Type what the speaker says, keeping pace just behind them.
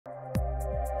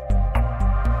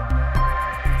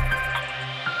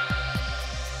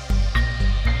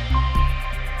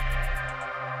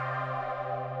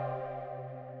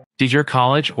Did your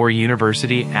college or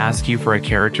university ask you for a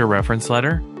character reference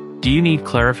letter? Do you need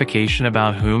clarification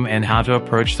about whom and how to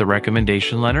approach the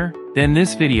recommendation letter? Then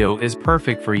this video is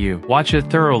perfect for you. Watch it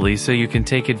thoroughly so you can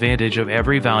take advantage of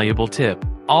every valuable tip.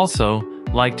 Also,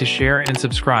 like to share and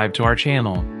subscribe to our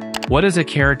channel. What is a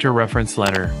character reference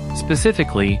letter?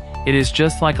 Specifically, it is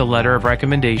just like a letter of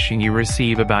recommendation you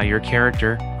receive about your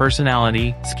character,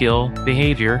 personality, skill,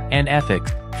 behavior, and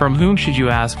ethics. From whom should you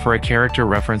ask for a character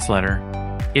reference letter?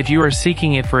 If you are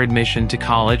seeking it for admission to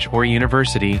college or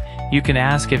university, you can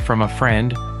ask it from a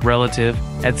friend, relative,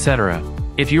 etc.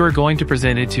 If you are going to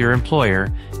present it to your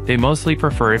employer, they mostly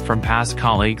prefer it from past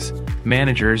colleagues,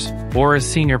 managers, or a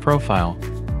senior profile.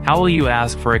 How will you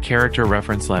ask for a character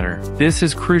reference letter? This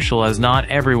is crucial as not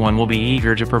everyone will be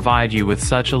eager to provide you with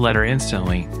such a letter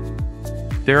instantly.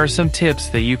 There are some tips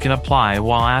that you can apply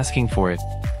while asking for it.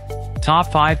 Top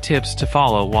 5 tips to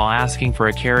follow while asking for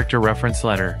a character reference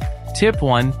letter. Tip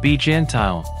 1. Be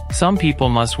gentle. Some people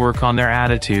must work on their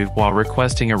attitude while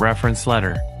requesting a reference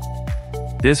letter.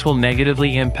 This will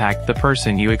negatively impact the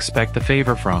person you expect the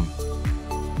favor from.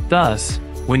 Thus,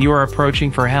 when you are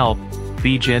approaching for help,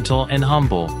 be gentle and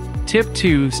humble. Tip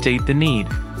 2. State the need.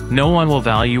 No one will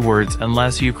value words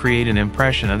unless you create an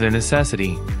impression of their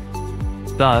necessity.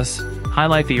 Thus,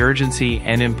 highlight the urgency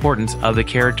and importance of the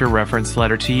character reference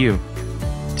letter to you.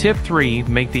 Tip 3.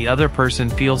 Make the other person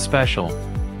feel special.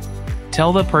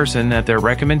 Tell the person that their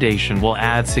recommendation will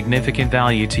add significant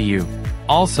value to you.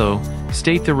 Also,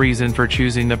 state the reason for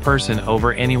choosing the person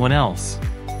over anyone else.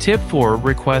 Tip 4.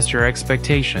 Request your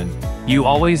expectation. You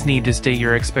always need to state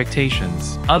your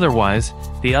expectations. Otherwise,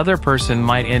 the other person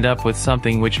might end up with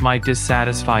something which might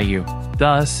dissatisfy you.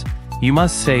 Thus, you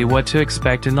must say what to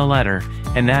expect in the letter,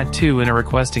 and that too in a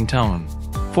requesting tone.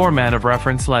 Format of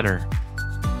reference letter.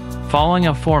 Following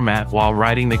a format while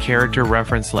writing the character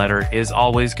reference letter is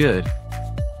always good.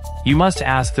 You must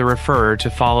ask the referrer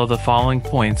to follow the following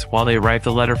points while they write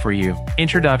the letter for you.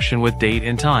 Introduction with date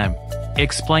and time.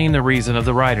 Explain the reason of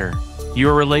the writer.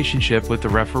 Your relationship with the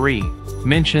referee.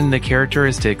 Mention the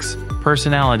characteristics,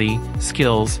 personality,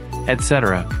 skills,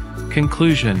 etc.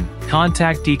 Conclusion.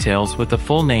 Contact details with the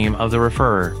full name of the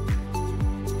referrer.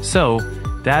 So,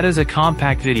 that is a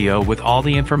compact video with all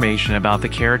the information about the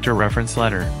character reference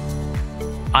letter.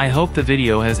 I hope the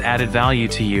video has added value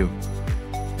to you.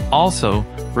 Also,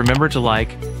 remember to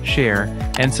like, share,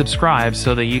 and subscribe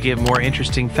so that you get more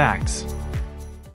interesting facts.